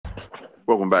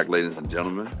Welcome back, ladies and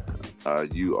gentlemen.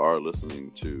 You are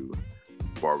listening to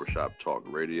Barbershop Talk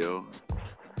Radio.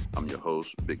 I'm your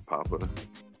host, Big Papa,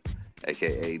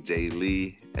 aka Jay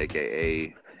Lee,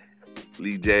 aka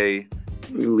Lee J,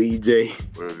 Lee J,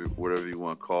 whatever you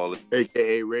want to call it,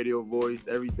 aka Radio Voice,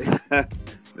 everything.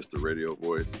 Mr. Radio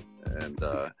Voice, and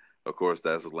of course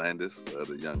that's Landis,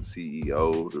 the young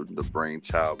CEO, the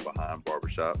brainchild behind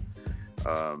Barbershop.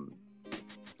 Um,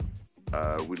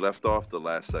 we left off the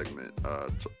last segment,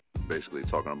 basically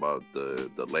talking about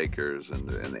the Lakers and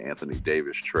the Anthony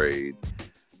Davis trade,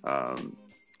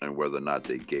 and whether or not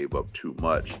they gave up too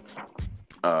much.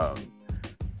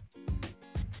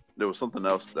 There was something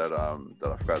else that I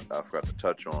forgot to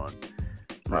touch on.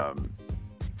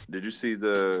 Did you see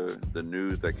the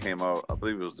news that came out? I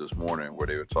believe it was this morning, where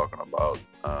they were talking about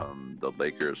the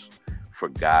Lakers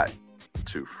forgot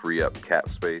to free up cap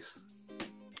space.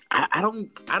 I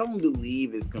don't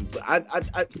believe it's complete. I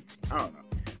don't know.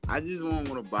 I just don't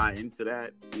want to buy into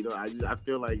that. I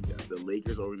feel like the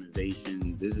Lakers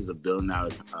organization, this is a $1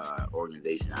 billion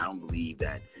organization. I don't believe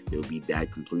that they'll be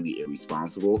that completely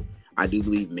irresponsible. I do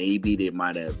believe maybe they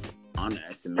might have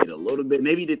underestimated a little bit.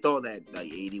 Maybe they thought that like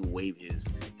AD would waive his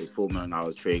 $4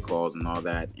 million trade clause and all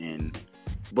that.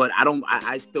 But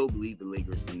I still believe the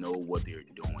Lakers know what they're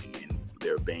doing and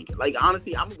they're banking. Like,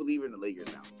 honestly, I'm a believer in the Lakers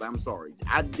now. But I'm sorry.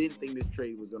 I didn't think this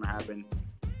trade was going to happen.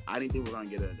 I didn't think we were going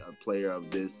to get a player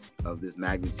of this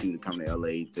magnitude to come to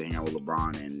LA to hang out with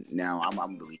LeBron. And now I'm a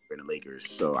believer in the Lakers.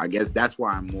 So I guess that's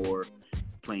why I'm more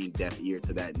playing deaf ear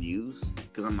to that news,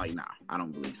 because I'm like, nah, I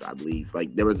don't believe so. I believe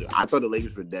I thought the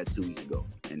Lakers were dead 2 weeks ago,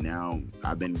 and now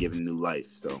I've been given new life.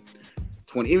 So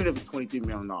even if it's $23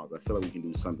 million, I feel like we can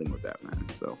do something with that, man.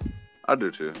 So I do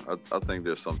too. I think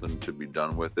there's something to be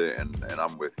done with it, and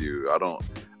I'm with you. I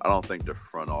don't think the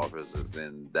front office is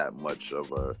in that much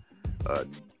of a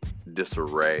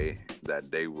disarray that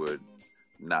they would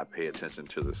not pay attention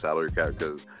to the salary cap,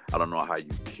 because I don't know how you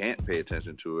can't pay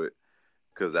attention to it,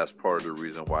 because that's part of the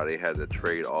reason why they had to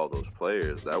trade all those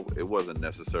players. That it wasn't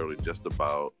necessarily just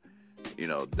about,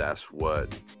 that's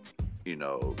what,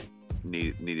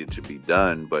 needed to be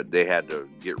done, but they had to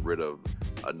get rid of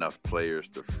enough players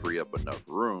to free up enough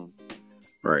room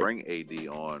to bring AD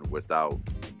on without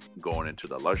going into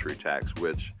the luxury tax,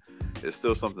 which is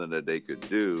still something that they could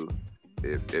do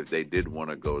if they did want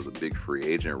to go the big free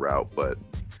agent route. But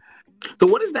so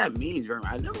what does that mean, Jeremy?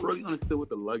 I never really understood what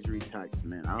the luxury tax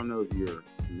meant. I don't know if you're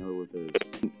familiar with this.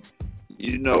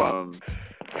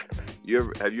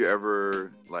 Have you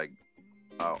ever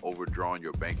overdrawn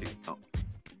your bank account?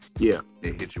 Yeah.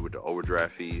 They hit you with the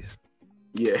overdraft fees.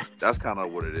 Yeah. That's kind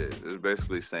of what it is. It's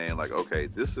basically saying like, okay,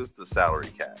 this is the salary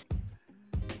cap.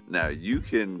 Now you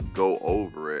can go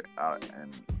over it,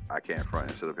 and I can't front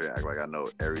and sit up here and act like I know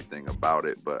everything about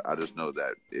it, but I just know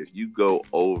that if you go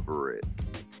over it,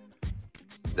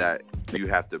 that you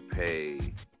have to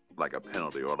pay like a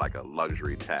penalty or like a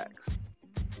luxury tax.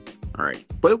 All right.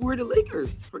 But we're the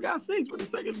Lakers. For God's sakes, we're the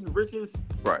second richest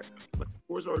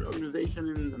sports organization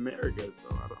in America. So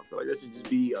I feel like that should just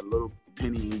be a little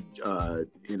penny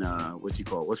in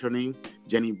what's her name?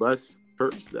 Jenny Buss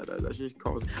first. That should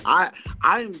cause. I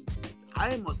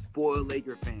am a spoiled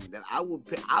Laker fan that I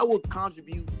would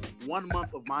contribute 1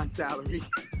 month of my salary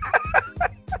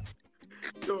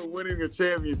to winning a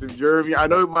championship, Jeremy. I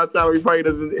know my salary probably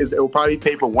it will probably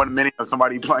pay for 1 minute of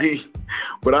somebody playing,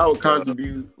 but I will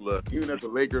contribute. Even as a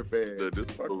Laker fan.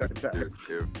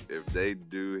 If they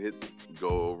do go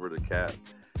over the cap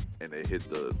and they hit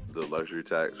the luxury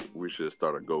tax, we should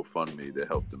start a GoFundMe to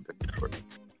help them pay for it.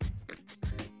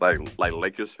 Like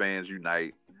Lakers fans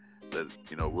unite. That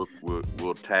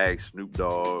we'll tag Snoop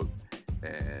Dogg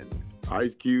and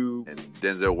Ice Cube and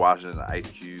Denzel Washington, Ice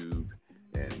Cube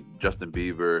and Justin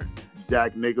Bieber,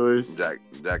 Jack Nicklaus, Jack.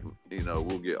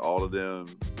 We'll get all of them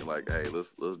and like, hey,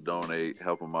 let's donate,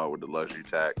 help them out with the luxury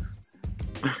tax.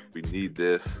 We need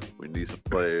this. We need some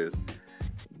players.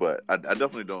 But I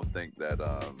definitely don't think that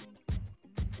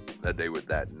that they were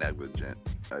that negligent.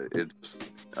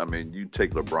 You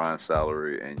take LeBron's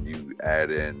salary and you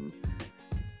add in,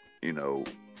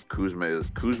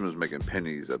 Kuzma's making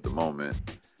pennies at the moment,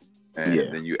 and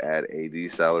then you add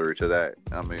AD's salary to that.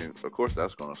 Of course,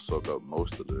 that's going to soak up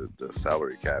most of the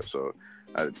salary cap. So,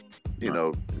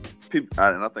 people,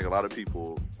 and I think a lot of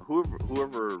people,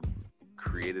 whoever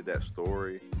created that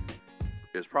story,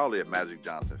 is probably a Magic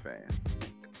Johnson fan.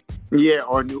 Yeah,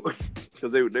 or new,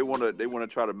 because they want to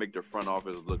try to make the front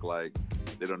office look like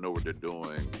they don't know what they're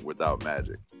doing without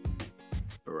Magic.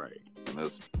 Right. And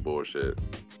that's bullshit.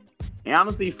 And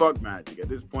honestly, fuck Magic. At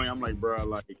this point, I'm like, bro,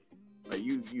 like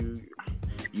you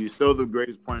still the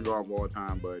greatest point guard of all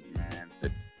time, but man,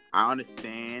 I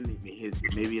understand his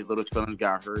little feelings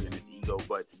got hurt in his ego,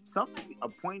 but a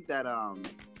point that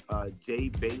Jay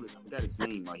Bayless, I forgot his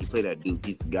name. He played that dude.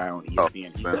 He's the guy on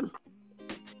ESPN.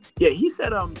 He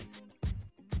said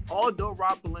although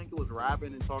Rob Pelinka was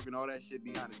rapping and talking all that shit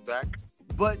behind his back,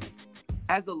 but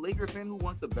as a Lakers fan who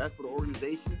wants the best for the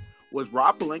organization, was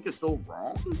Rob Pelinka so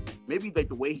wrong? Maybe like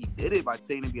the way he did it by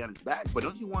saying it behind his back, but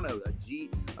don't you want a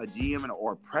GM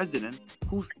or a president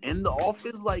who's in the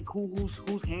office, like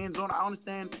who's hands on? I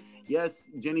understand. Yes,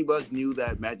 Jenny Buzz knew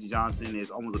that Magic Johnson is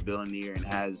almost a billionaire and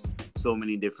has so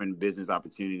many different business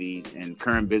opportunities and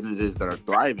current businesses that are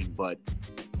thriving. But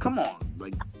come on,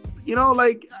 like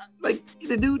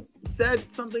the dude said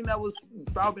something that was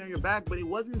foul behind your back, but it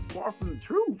wasn't far from the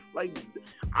truth. Like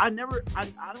I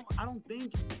don't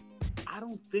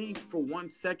think for 1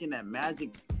 second that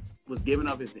Magic was giving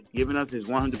us his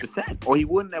 100%, or he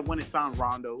wouldn't have went and signed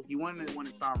Rondo. He wouldn't have went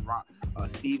and signed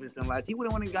Stevenson last. He would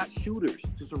have went and got shooters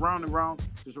to surround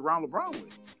LeBron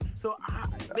with. So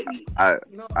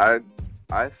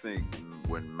I think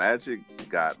when Magic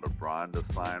got LeBron to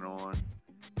sign on,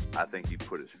 I think he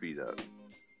put his feet up.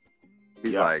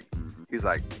 He's like,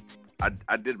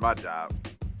 I did my job.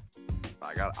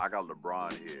 I got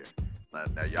LeBron here.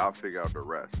 Now y'all figure out the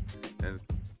rest. And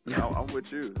I'm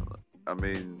with you. I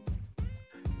mean,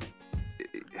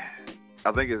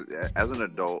 I think as an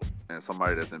adult and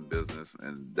somebody that's in business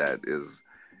and that is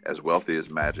as wealthy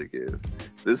as Magic is,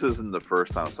 this isn't the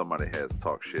first time somebody has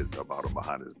talked shit about him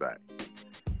behind his back.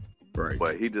 Right.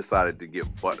 But he decided to get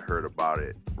butthurt about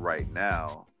it right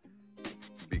now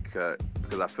because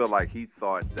I feel like he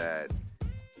thought that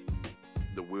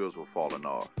the wheels were falling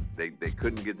off. They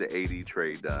couldn't get the AD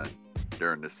trade done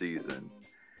during the season,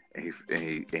 and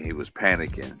he was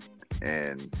panicking.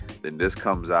 And then this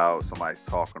comes out, somebody's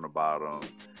talking about him,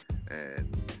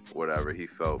 and whatever, he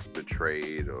felt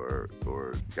betrayed or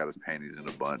got his panties in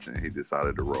a bunch, and he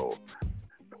decided to roll.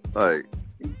 Like,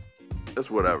 it's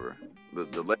whatever.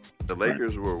 The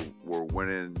Lakers were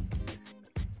winning,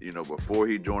 before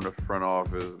he joined the front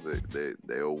office.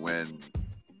 They'll win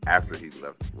after he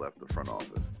left the front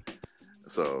office.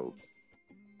 So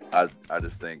I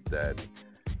just think that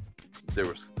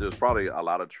there's probably a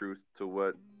lot of truth to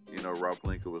what Rob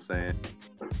Pelinka was saying.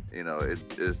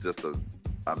 It's just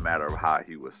a matter of how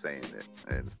he was saying it,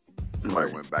 and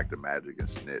somebody went back to Magic and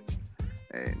snitched,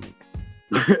 and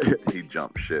he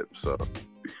jumped ship. So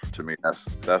to me,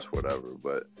 that's whatever.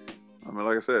 But I mean,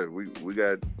 like I said, we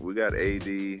got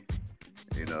AD.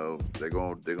 They're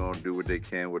gonna do what they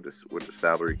can with the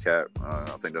salary cap.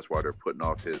 I think that's why they're putting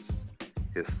off his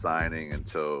signing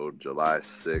until July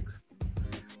 6th,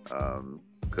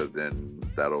 because then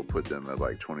that'll put them at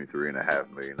like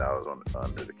 $23.5 million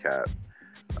under the cap.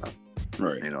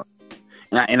 Right.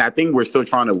 And I think we're still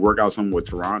trying to work out something with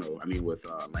Toronto. I mean, with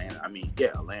Atlanta.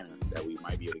 Atlanta, that we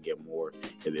might be able to get more.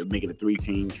 They'll make it a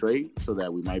 3-team trade so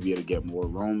that we might be able to get more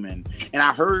room. And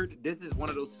I heard this is one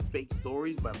of those fake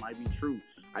stories, but it might be true.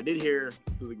 I did hear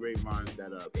through the grapevines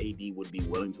that AD would be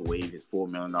willing to waive his $4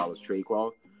 million trade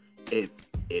clause if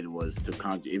it was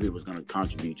going to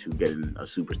contribute to getting a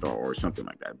superstar or something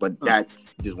like that. But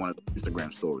that's just one of the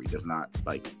Instagram stories. That's not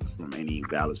like from any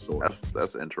valid source.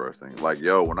 That's interesting. Like,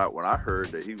 yo, when I heard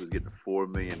that he was getting a $4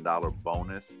 million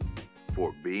bonus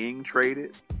for being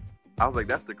traded, I was like,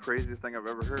 that's the craziest thing I've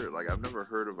ever heard. Like, I've never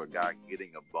heard of a guy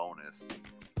getting a bonus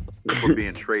for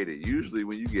being traded. Usually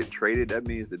when you get traded, that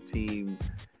means the team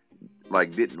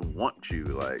like didn't want you.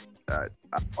 Like, I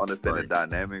understand the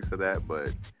dynamics of that,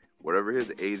 but whatever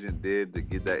his agent did to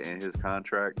get that in his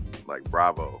contract, like,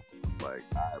 bravo. Like,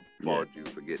 I applaud you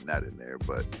for getting that in there.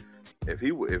 But if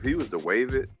he was to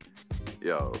waive it,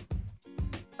 yo,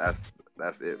 that's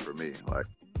it for me. Like,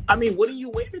 I mean, wouldn't you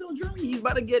waive it on Jeremy? He's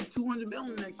about to get $200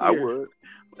 million next year. I would.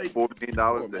 Like, $14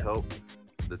 million to help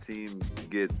the team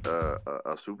get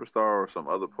a superstar or some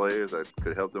other players that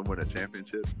could help them win a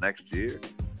championship next year.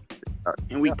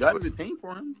 And we gutted the team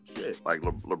for him. Shit. Like,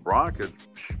 LeBron could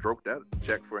stroke that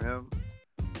check for him.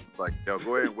 Like, yo,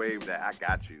 go ahead and wave that. I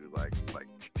got you. Like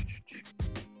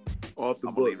off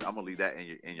the books. I'm gonna leave that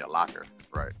in your locker,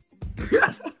 right? You know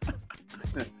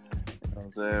what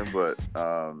I'm saying? But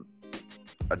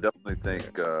I definitely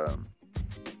think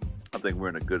we're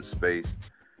in a good space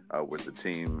with the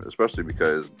team, especially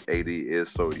because AD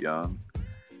is so young,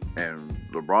 and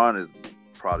LeBron is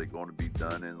probably going to be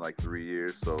done in like 3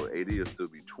 years, so AD will still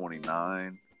be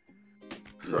 29.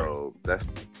 So that's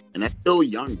still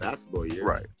young basketball years,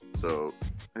 right? So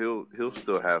he'll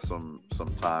still have some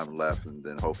time left, and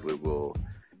then hopefully we'll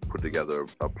put together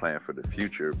a plan for the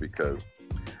future, because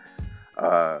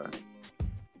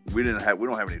we don't have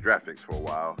any draft picks for a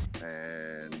while,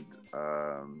 and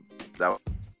That was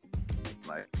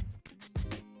like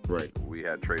Right. we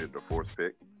had traded the fourth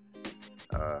pick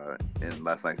in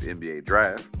last night's NBA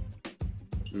draft.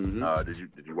 Mm-hmm.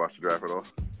 Did you watch the draft at all?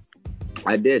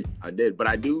 I did, but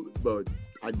I do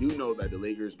know that the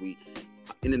Lakers,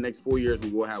 in the next 4 years, we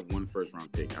will have one first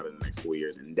round pick out of the next 4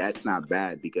 years, and that's not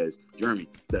bad because Jeremy,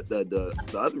 the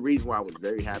other reason why I was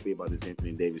very happy about this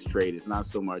Anthony Davis trade is not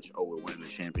so much we're winning the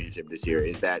championship this year,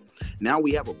 is that now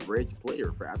we have a bridge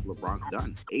player for after LeBron's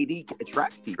done. AD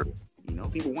attracts people,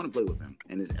 people want to play with him,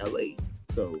 and it's LA,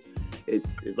 so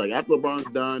it's like after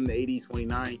LeBron's done, the AD's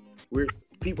 29,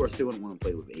 people are still going to want to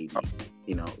play with AD.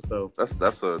 So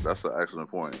that's an excellent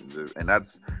point, and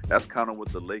that's kind of what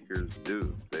the Lakers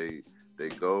do. They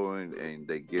go and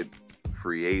they get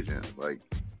free agents. Like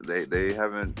they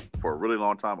haven't for a really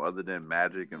long time, other than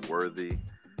Magic and Worthy.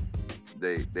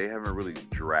 They haven't really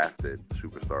drafted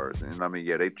superstars. And I mean,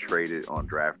 yeah, they traded on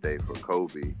draft day for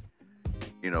Kobe,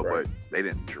 right. But they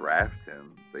didn't draft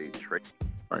him. They traded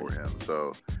for him.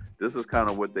 So this is kind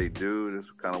of what they do. This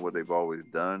is kind of what they've always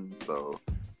done. So.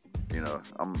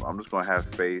 I'm just gonna have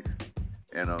faith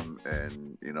in them,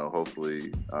 and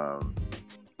hopefully,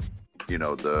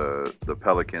 the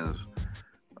Pelicans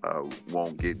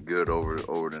won't get good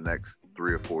over the next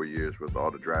 3 or 4 years with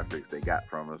all the draft picks they got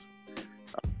from us.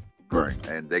 Right,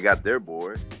 and they got their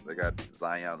boy. They got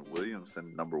Zion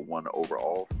Williamson, number 1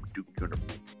 overall from Duke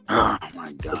University. Oh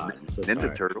my God,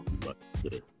 Ninja Turtle.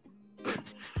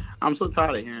 I'm so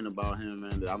tired of hearing about him,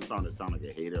 man, that I'm starting to sound like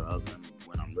a hater of him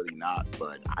when I'm really not.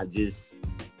 But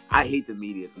I hate the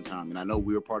media sometimes. And I know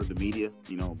we're part of the media,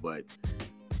 but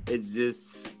it's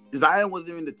just, Zion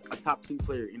wasn't even a top 2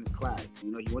 player in his class.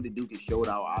 He went to Duke and showed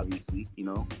out, obviously,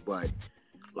 but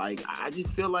like, I just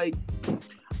feel like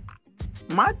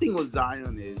my thing with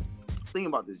Zion is, think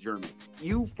about this, Jeremy.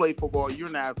 You've played football, you're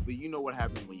an athlete, you know what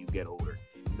happens when you get older.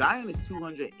 Zion is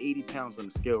 280 pounds on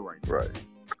the scale right now. Right.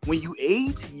 When you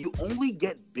age, you only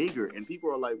get bigger, and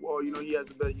people are like, "Well, he has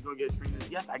the best. You're gonna get trainers."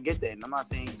 Yes, I get that, and I'm not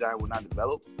saying Zion will not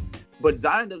develop, but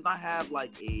Zion does not have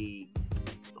like a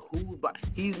but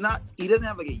he doesn't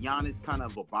have like a Giannis kind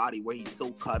of a body where he's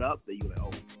so cut up that you're like,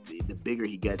 oh, the bigger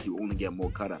he gets, you only get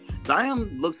more cut up.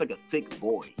 Zion looks like a thick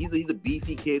boy. He's a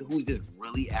beefy kid who's just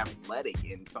really athletic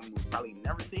and someone who's probably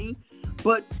never seen,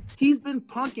 but he's been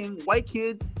punking white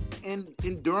kids in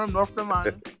Durham, North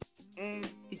Carolina. And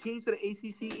he came to the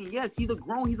ACC, and yes, he's a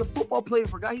football player.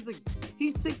 For guy, he's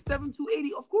 6'7",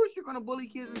 280. Of course, you're gonna bully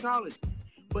kids in college,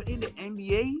 but in the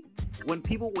NBA, when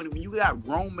you got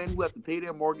grown men who have to pay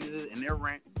their mortgages and their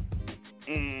rents,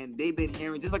 and they've been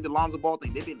hearing just like the Lonzo Ball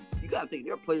thing, you gotta think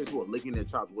there are players who are licking their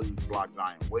chops waiting to block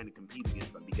Zion, waiting to compete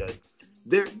against them because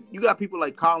you got people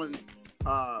like Colin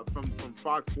from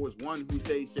Fox Sports 1 who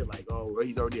say shit like, oh,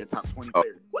 he's already a top 20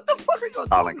 player. What the fuck are y'all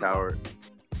talking about? Colin Cowherd.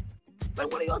 Like,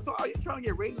 what are y'all talking? Are you trying to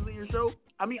get ratings in your show?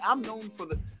 I mean, I'm known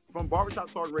from Barbershop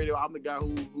Talk Radio. I'm the guy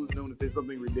who's known to say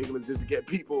something ridiculous just to get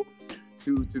people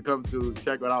to come to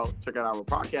check out our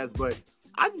podcast. But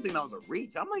I just think that was a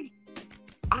reach. I'm like,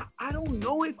 I don't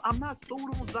know if I'm not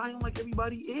sold on Zion like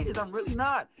everybody is. I'm really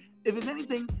not. If it's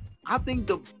anything, I think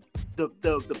the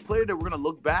player that we're gonna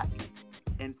look back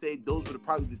and say those were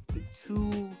probably the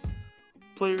 2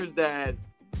 players that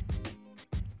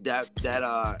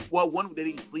one they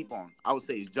didn't sleep on, I would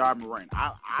say, is Ja Morant.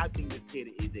 I think this kid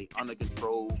is a under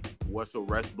control Russell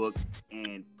Westbrook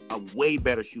and a way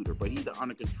better shooter, but he's an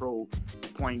under control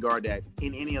point guard that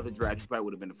in any other draft he probably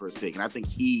would have been the first pick. And I think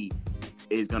he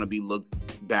is going to be looked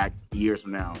back years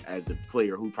from now as the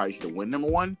player who probably should have won number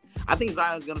 1. I think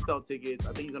Zion's going to sell tickets.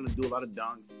 I think he's going to do a lot of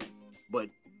dunks, but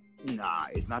nah,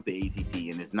 it's not the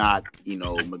ACC, and it's not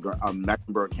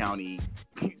Mecklenburg County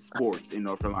sports in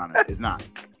North Carolina. It's not.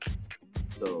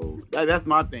 So that's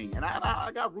my thing, and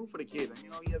I got root for the kid. And,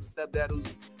 he has a stepdad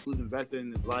who's invested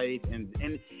in his life, and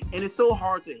it's so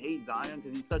hard to hate Zion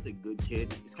because he's such a good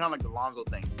kid. It's kind of like the Lonzo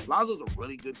thing. Lonzo's a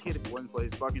really good kid if it wasn't for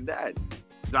his fucking dad.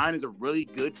 Zion is a really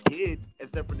good kid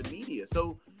except for the media.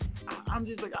 So I'm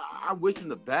just like, I wish him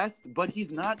the best, but he's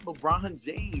not LeBron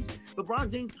James. LeBron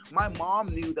James, my mom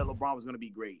knew that LeBron was going to be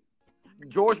great.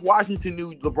 George Washington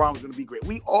knew LeBron was going to be great.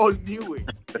 We all knew it,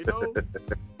 So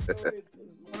it's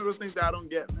one of those things that I don't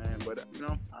get, man. But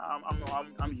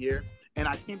I'm here, and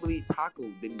I can't believe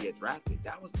Taco didn't get drafted.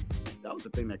 That was the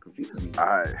thing that confused me.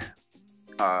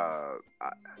 I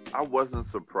wasn't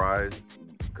surprised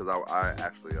because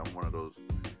I'm one of those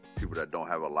people that don't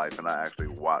have a life, and I actually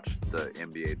watched the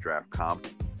NBA draft comp.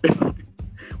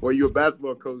 Well, you're a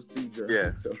basketball coach too, Jeremy.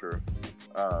 Yeah, so. True.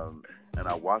 And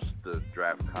I watched the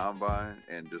draft combine,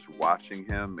 and just watching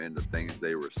him and the things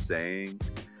they were saying,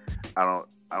 I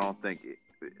don't think,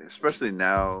 especially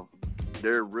now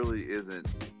there really isn't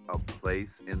a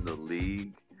place in the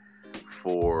league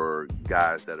for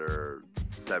guys that are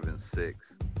 7'6"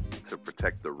 to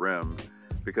protect the rim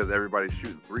because everybody's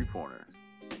shooting 3-pointers.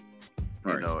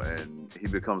 Right. You know, and he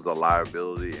becomes a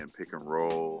liability in pick and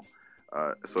roll.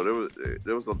 So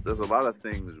there's a lot of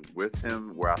things with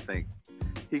him where I think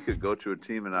he could go to a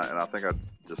team, and I think I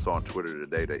just saw on Twitter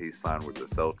today that he signed with the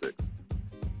Celtics,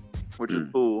 which is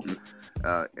cool.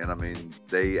 And I mean,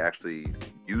 they actually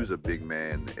use a big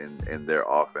man in their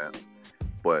offense,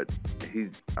 but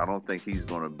I don't think he's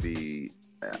going to be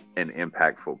an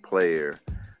impactful player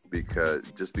because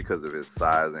of his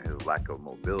size and his lack of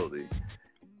mobility.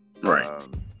 Right.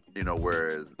 You know,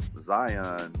 whereas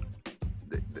Zion,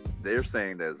 they're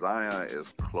saying that Zion is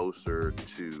closer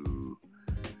to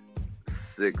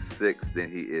 6'6"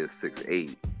 than he is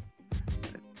 6'8".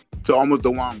 So almost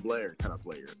DeJuan Blair kind of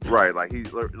player. Right, like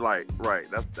he's like right.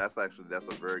 That's a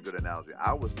very good analogy.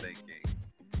 I was thinking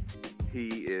he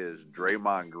is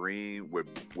Draymond Green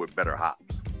with better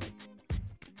hops.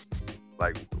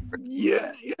 Like,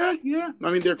 yeah. I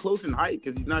mean, they're close in height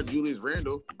because he's not Julius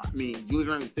Randle. I mean, Julius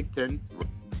Randle is 6'10".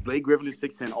 Blake Griffin is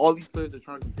 6'10". All these players are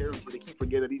trying to compare him to. They keep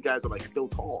forgetting that these guys are like still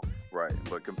tall. Right,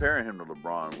 but comparing him to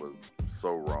LeBron was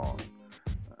so wrong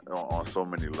on so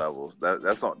many levels.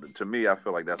 That's to me. I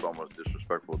feel like that's almost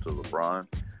disrespectful to LeBron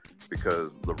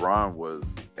because LeBron was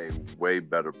a way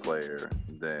better player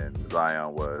than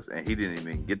Zion was, and he didn't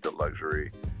even get the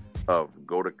luxury of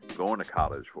going to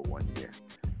college for 1 year.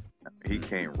 He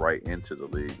came right into the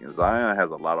league, and Zion has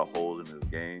a lot of holes in his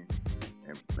game.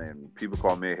 And people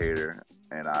call me a hater,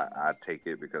 and I take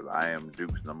it because I am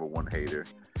Duke's #1 hater.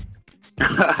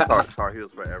 Tar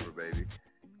Heels forever, baby.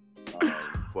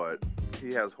 But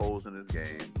he has holes in his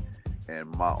game, and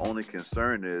my only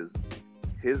concern is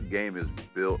his game is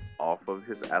built off of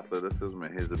his athleticism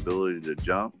and his ability to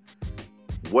jump.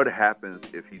 What happens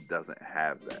if he doesn't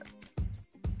have that?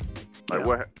 Like,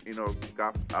 what, you know,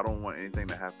 God, I don't want anything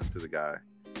to happen to the guy.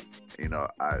 You know,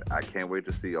 I can't wait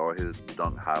to see all his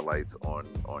dunk highlights on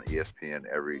ESPN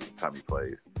every time he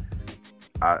plays.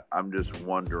 I'm just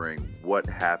wondering what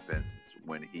happens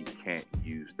when he can't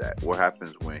use that. What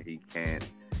happens when he can't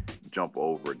jump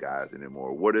over guys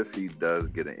anymore? What if he does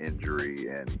get an injury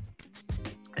and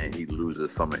he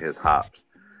loses some of his hops?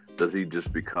 Does he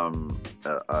just become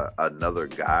another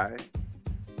guy?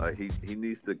 He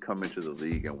needs to come into the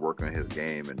league and work on his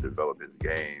game and develop his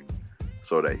game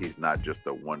so that he's not just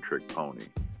a one-trick pony.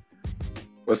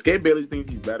 Well, Skip Bayless thinks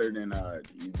he's better than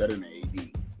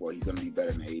AD. Well, he's going to be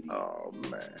better than AD. Oh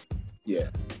man,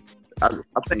 yeah. I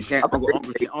think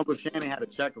Uncle Shannon had a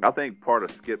check. I think part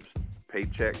of Skip's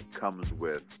paycheck comes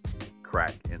with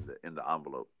crack in the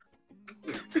envelope.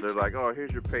 They're like, "Oh,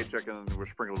 here's your paycheck, and we're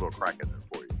sprinkling a little crack in there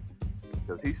for you,"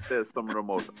 because he says some of the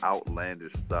most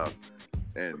outlandish stuff,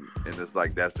 and it's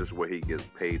like that's just what he gets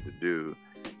paid to do.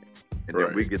 And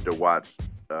then we get to watch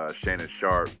Shannon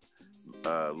Sharp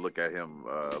look at him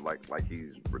like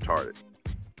he's retarded.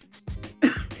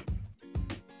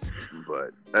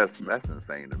 But that's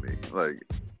insane to me. Like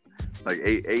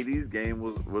AD's game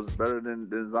was better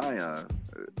than Zion.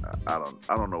 I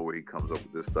don't know where he comes up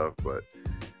with this stuff, but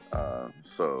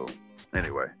so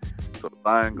anyway, so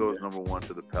Zion goes #1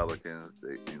 to the Pelicans.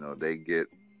 They get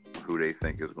who they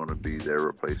think is going to be their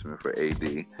replacement for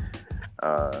AD.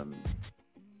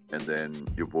 And then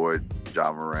your boy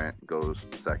Ja Morant goes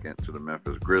second to the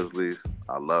Memphis Grizzlies.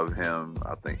 I love him.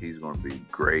 I think he's going to be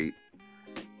great.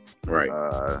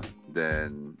 Right.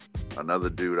 Then another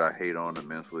dude I hate on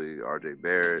immensely, RJ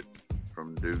Barrett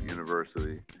from Duke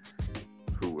University,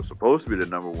 who was supposed to be the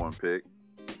 #1 pick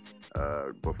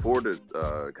before the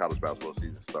college basketball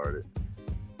season started.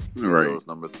 He goes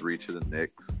 #3 to the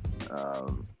Knicks.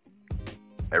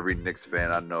 Every Knicks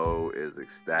fan I know is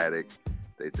ecstatic.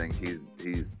 They think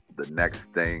he's the next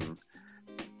thing.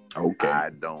 Okay. I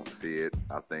don't see it.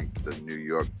 I think the New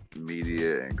York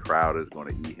media and crowd is going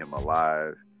to eat him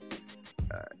alive.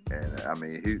 And I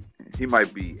mean, he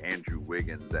might be Andrew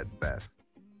Wiggins at best.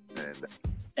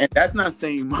 And that's not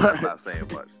saying much. I'm not saying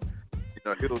much.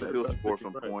 He'll score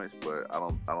some points, but I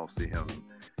don't see him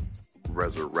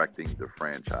resurrecting the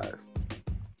franchise.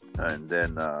 And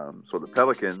then so the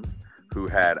Pelicans, who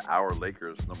had our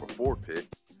Lakers #4 pick,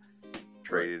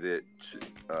 traded it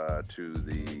to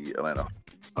the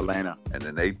Atlanta. And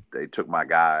then they took my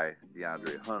guy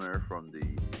DeAndre Hunter from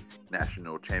the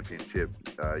national championship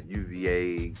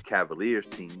UVA Cavaliers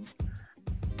team.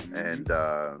 And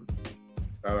shout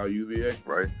out UVA.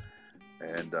 Right.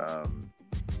 And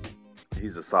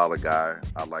he's a solid guy.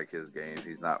 I like his game.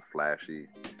 He's not flashy.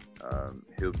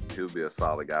 He'll be a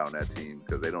solid guy on that team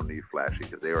because they don't need flashy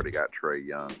because they already got Trae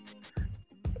Young.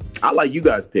 I like you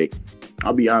guys pick.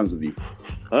 I'll be honest with you.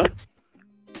 Huh?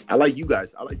 I like you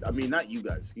guys. I mean, not you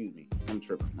guys. Excuse me. I'm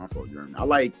tripping. My fault, Jeremy. I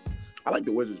like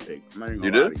the Wizards pick. I'm not even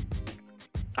gonna lie to you.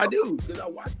 I do because I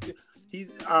watched it.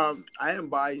 He's I am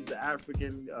biased. He's the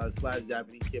African /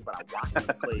 Japanese kid, but I watched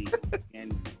him play.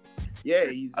 And yeah,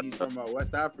 he's from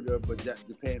West Africa, but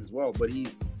Japan as well. But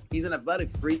he's an athletic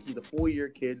freak. He's a 4-year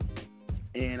kid,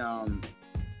 and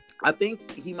I think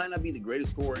he might not be the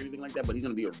greatest scorer or anything like that, but he's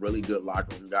going to be a really good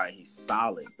locker room guy. He's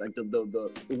solid. Like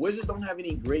the Wizards don't have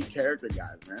any great character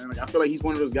guys, man. Like I feel like he's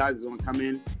one of those guys that's going to come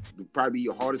in, probably be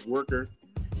your hardest worker.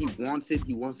 He wants it.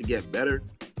 He wants to get better.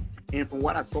 And from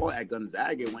what I saw at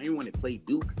Gonzaga, when it played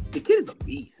Duke, the kid is a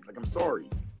beast. Like I'm sorry,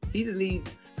 he just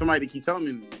needs somebody to keep telling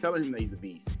him that he's a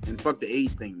beast. And fuck the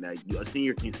age thing, that a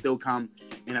senior can still come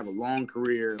and have a long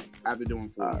career after doing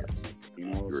 4 years. You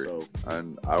know, so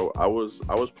and I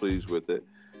was pleased with it,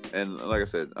 and like I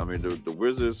said, I mean the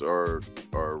Wizards are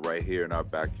right here in our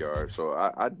backyard, so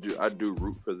I do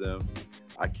root for them.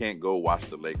 I can't go watch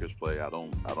the Lakers play. I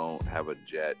don't have a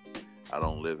jet. I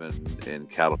don't live in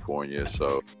California,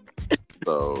 so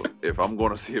if I'm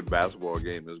going to see a basketball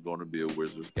game, it's going to be a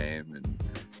Wizards game,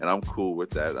 and I'm cool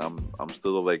with that. I'm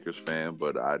still a Lakers fan,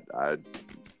 but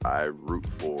I root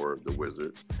for the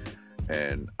Wizards.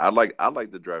 And I like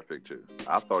the draft pick too.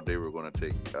 I thought they were going to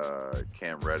take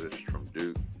Cam Reddish from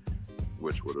Duke,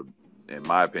 which would have, in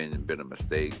my opinion, been a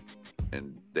mistake.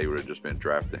 And they would have just been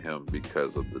drafting him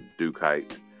because of the Duke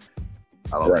hype.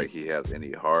 I don't think he has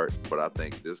any heart, but I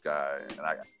think this guy, and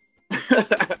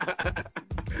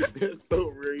it's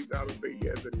so weird. I don't think he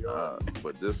has any heart.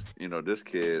 But this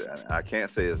kid, I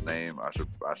can't say his name. I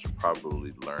should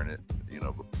probably learn it,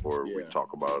 before we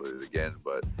talk about it again.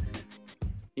 But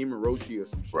Hiroshi or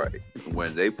some shit. Right.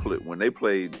 When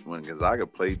Gonzaga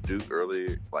played Duke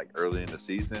early in the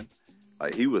season,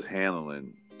 like he was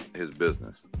handling his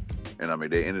business. And I mean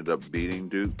they ended up beating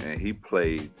Duke and he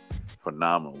played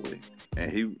phenomenally.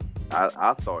 And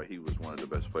I thought he was one of the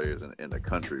best players in the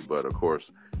country, but of course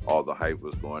all the hype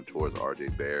was going towards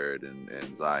RJ Barrett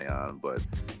and Zion, but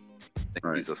I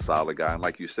think he's a solid guy. And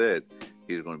like you said,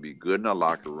 he's going to be good in the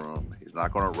locker room. He's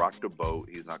not going to rock the boat.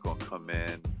 He's not going to come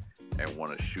in and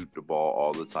want to shoot the ball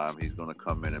all the time. He's going to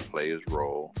come in and play his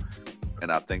role.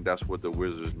 And I think that's what the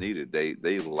Wizards needed.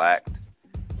 They lacked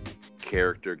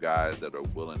character guys that are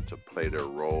willing to play their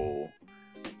role,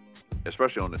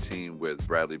 especially on the team with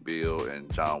Bradley Beal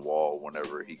and John Wall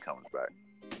whenever he comes back.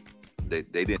 They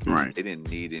didn't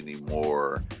need any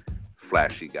more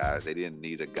flashy guys. They didn't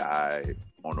need a guy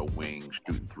on a wing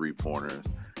shooting 3-pointers.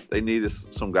 They needed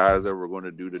some guys that were going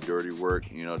to do the dirty work,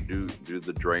 do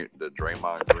the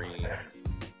Draymond Green,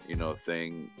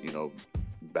 thing,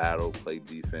 battle, play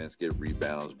defense, get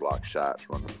rebounds, block shots,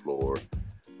 run the floor.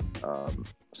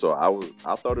 So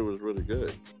I thought it was really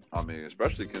good. I mean,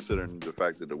 especially considering the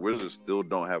fact that the Wizards still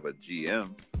don't have a GM.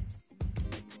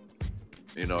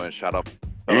 And shout out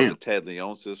to Ted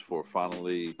Leonsis for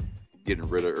finally getting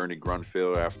rid of Ernie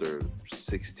Grunfeld after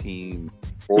 16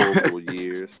 horrible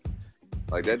years.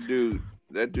 Like that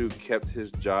dude kept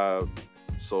his job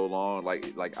so long.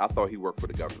 Like I thought he worked for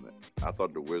the government. I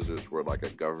thought the Wizards were like a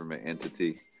government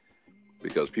entity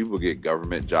because people get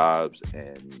government jobs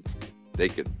and they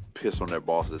could piss on their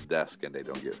boss's desk and they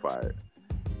don't get fired.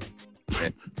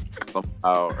 And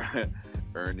somehow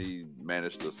Ernie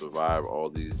managed to survive all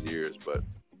these years, but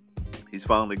he's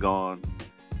finally gone,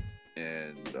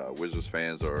 and Wizards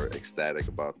fans are ecstatic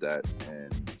about that.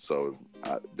 And so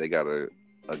they got a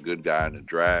good guy in the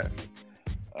draft,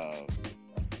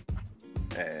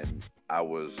 and I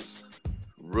was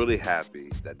really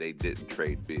happy that they didn't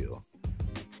trade Beal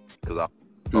because I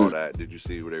saw that. Did you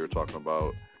see what they were talking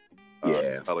about?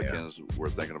 Pelicans were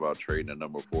thinking about trading a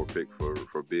number 4 pick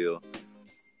for Beal.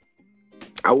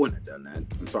 I wouldn't have done that.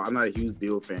 I'm sorry, I'm not a huge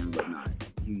Beal fan, but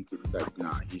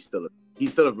he's still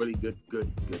a really good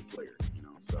player.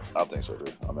 So I think so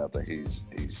too. I mean, I think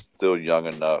he's still young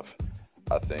enough.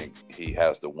 I think he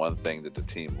has the one thing that the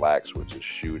team lacks, which is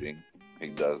shooting. He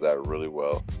does that really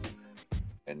well,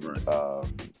 and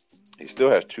he still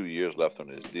has 2 years left on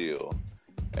his deal.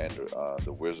 And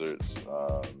the Wizards,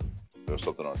 there was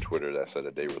something on Twitter that said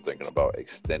that they were thinking about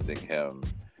extending him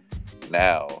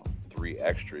now 3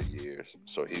 extra years,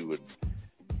 so he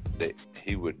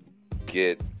would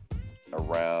get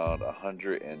around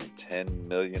 $110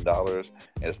 million, and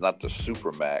it's not the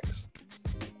super max,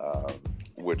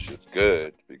 which is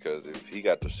good because if he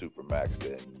got the super max,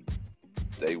 then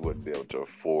they wouldn't be able to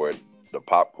afford the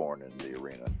popcorn in the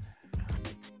arena.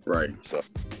 Right. So,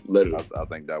 literally, I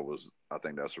think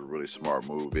that's a really smart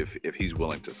move if he's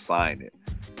willing to sign it.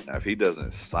 Now, if he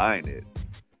doesn't sign it,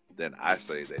 then I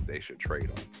say that they should trade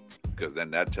him. because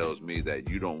then that tells me that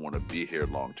you don't want to be here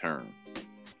long term.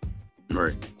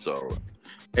 Right. So,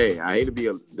 hey, I hate to be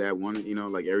that one,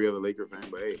 like every other Laker fan,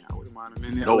 but hey, I wouldn't mind him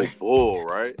in there. no bull,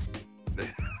 right?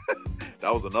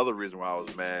 That was another reason why I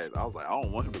was mad. I was like, I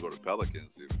don't want him to go to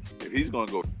Pelicans. If he's going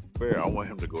to go fair, I want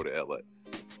him to go to LA.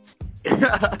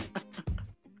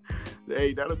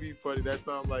 Hey, that'll be funny. That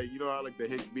sounds like, how like the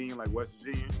Hicks being like West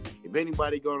Virginia. If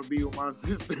anybody gonna be with my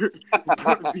sister, it's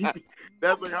gonna be,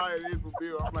 that's like how it is with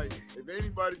Bill. I'm like, if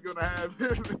anybody's gonna have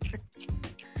him,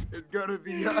 it's gonna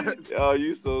be us. Yo,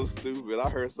 you so stupid. I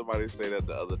heard somebody say that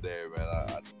the other day, man.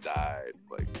 I died.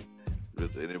 Like,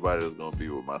 if anybody that's gonna be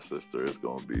with my sister, it's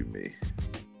gonna be me.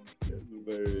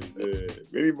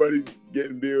 If anybody's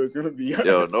getting Bill, it's gonna be us.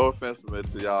 Yo, no offense, man,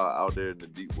 to y'all out there in the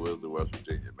deep woods of West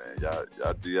Virginia, man.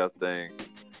 Y'all do your thing.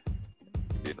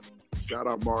 Shout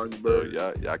out Martinsburg.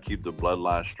 Y'all keep the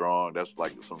bloodline strong. That's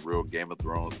like some real Game of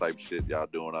Thrones type shit y'all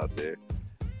doing out there.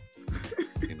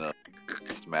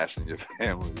 Smashing your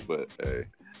family, but hey.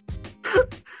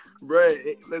 Bruh,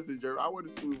 hey, listen, Jerry, I went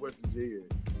to school in West Virginia.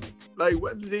 Like,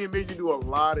 West Virginia makes you do a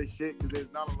lot of shit because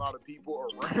there's not a lot of people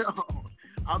around.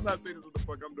 I'm not saying this is what the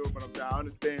fuck I'm doing, but I'm saying I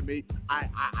understand me.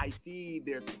 I see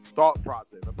their thought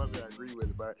process. I'm not saying I agree with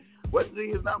it, but West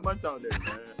Virginia is not much out there,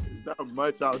 man. It's not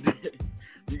much out there.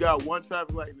 You got one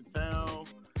traffic light in the town.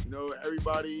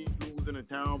 Everybody who's in the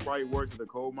town probably works at the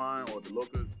coal mine or the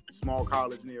local small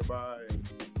college nearby.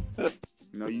 And,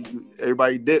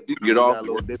 everybody dip. You can get off. Got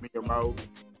a little dip in your mouth.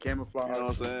 Camouflage. You know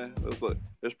what I'm saying?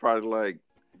 There's probably like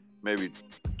maybe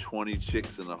 20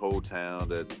 chicks in the whole town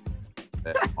that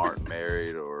aren't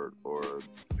married or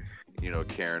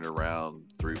carrying around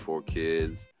 3-4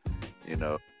 kids,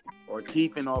 or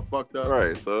teething all fucked up.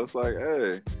 Right. So it's like,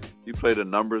 hey, you play the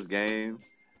numbers game.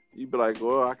 You be like,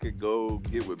 well, I could go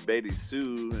get with Betty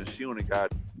Sue and she only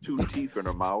got 2 teeth in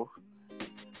her mouth,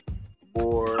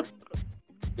 or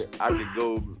I could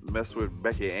go mess with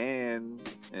Becky Ann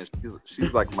and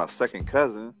she's like my second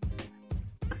cousin,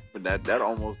 but that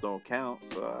almost don't count.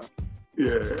 So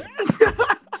yeah.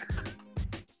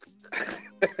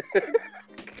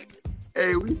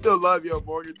 Hey, we still love you,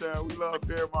 Morgantown. We love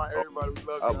Fairmont. Everybody, we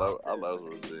love you. I love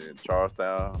Virginia.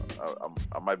 Charlestown.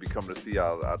 I might be coming to see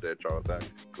y'all out there, Charlestown.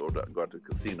 Go out to the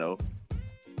casino.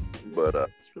 But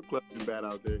strip club ain't bad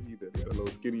out there either. They got a little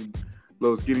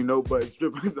skinny no butt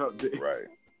strippers out there. Right.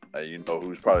 And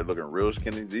who's probably looking real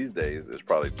skinny these days is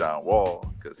probably John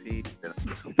Wall, because he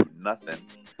didn't do nothing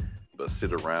but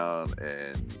sit around,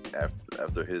 and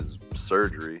after his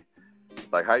surgery,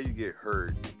 like, how you get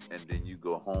hurt and then you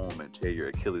go home and tear your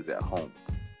Achilles at home.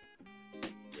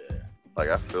 Yeah. Like,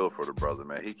 I feel for the brother,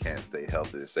 man. He can't stay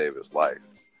healthy to save his life.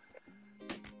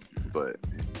 But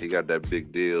he got that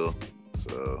big deal,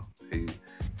 so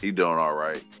he doing all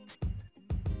right.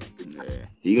 Yeah.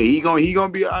 He gonna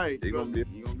be all right. He gonna be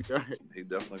all right. He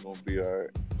definitely gonna be all right.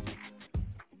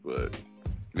 But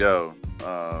yo,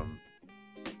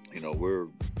 we're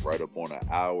right up on an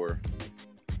hour.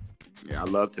 Yeah, I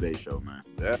love today's show, man.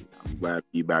 Yeah, I'm glad to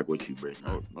be back with you, Britt.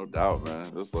 No doubt,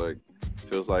 man. It's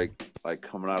feels like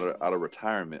coming out of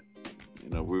retirement.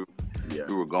 We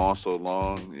were gone so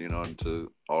long. And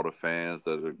to all the fans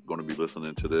that are going to be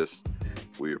listening to this,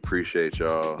 we appreciate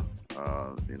y'all.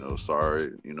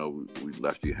 Sorry, we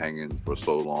left you hanging for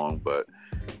so long, but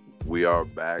we are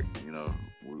back.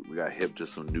 We got hip to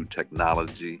some new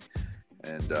technology,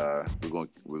 and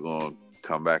we're going to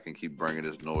come back and keep bringing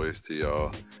this noise to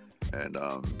y'all. And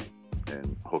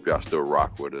hope y'all still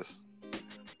rock with us.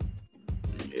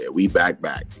 Yeah, we back.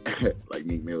 Like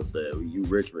Meek Mill said, you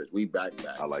rich. We back.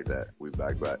 I like that. We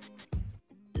back.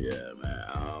 Yeah,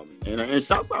 man. And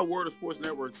shouts out Word of Sports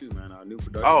Network too, man. Our new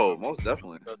production. Oh, most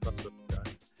definitely.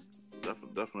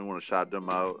 Definitely want to shout them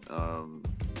out.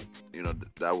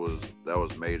 That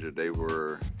was major. They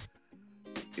were,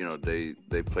 they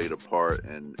played a part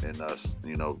in us,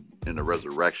 in the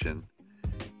resurrection,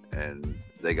 and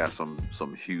they got some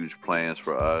huge plans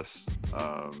for us,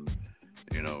 and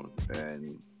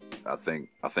I think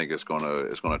it's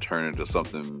gonna turn into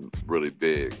something really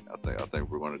big. I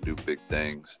think we're gonna do big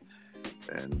things,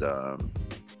 and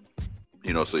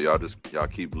so y'all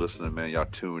keep listening, man. Y'all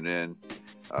tune in,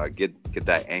 get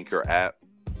that Anchor app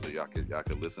so y'all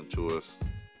could listen to us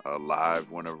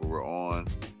live whenever we're on.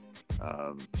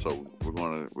 So we're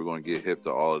gonna get hip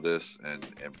to all of this and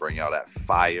bring y'all that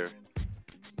fire.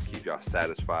 Keep y'all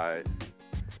satisfied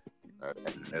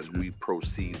as we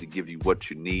proceed to give you what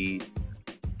you need.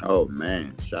 Oh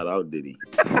man, shout out Diddy.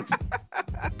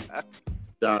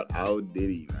 Shout out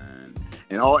Diddy, man.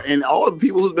 And all the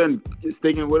people who's been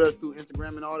sticking with us through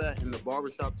Instagram and all that, and the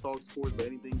Barbershop Talk Sports, but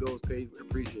anything goes page, we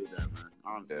appreciate that, man.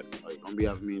 Honestly, like on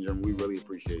behalf of me and Jim, we really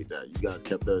appreciate that. You guys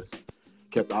kept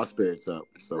our spirits up.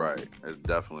 So right, it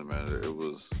definitely, man. It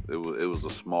was a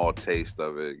small taste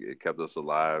of it. It kept us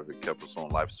alive. It kept us on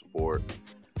life support.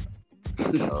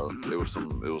 It was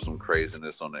some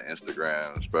craziness on the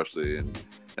Instagram, especially, and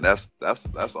that's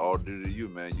all due to you,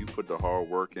 man. You put the hard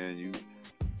work in.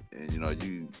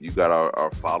 You got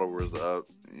our followers up,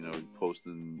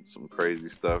 posting some crazy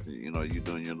stuff, you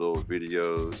doing your little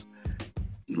videos.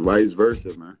 Vice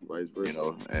versa, man. Vice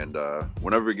versa. And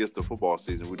whenever it gets to football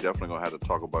season, we definitely gonna have to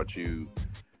talk about you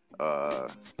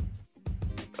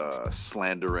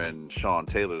slandering Sean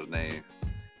Taylor's name.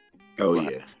 Oh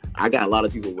yeah. I got a lot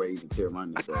of people waiting to tear my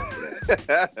knees off for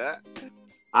that.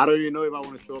 I don't even know if I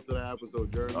want to show up to that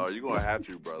episode, Jeremy. Oh, you're gonna have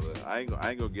to, brother. I ain't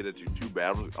gonna get at you too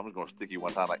bad. I'm just gonna stick you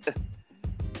one time, like.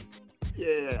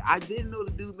 Yeah, I didn't know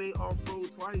the dude made All Pro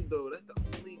twice though. That's the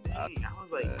only thing. I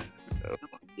was like,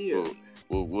 yeah.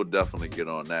 We'll definitely get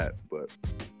on that. But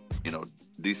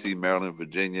DC, Maryland,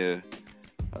 Virginia,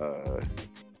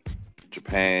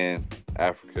 Japan,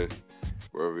 Africa,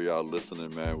 wherever y'all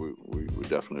listening, man, we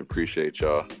definitely appreciate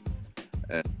y'all.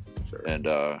 And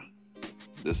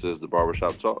this is the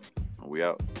Barbershop Talk. We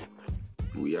out.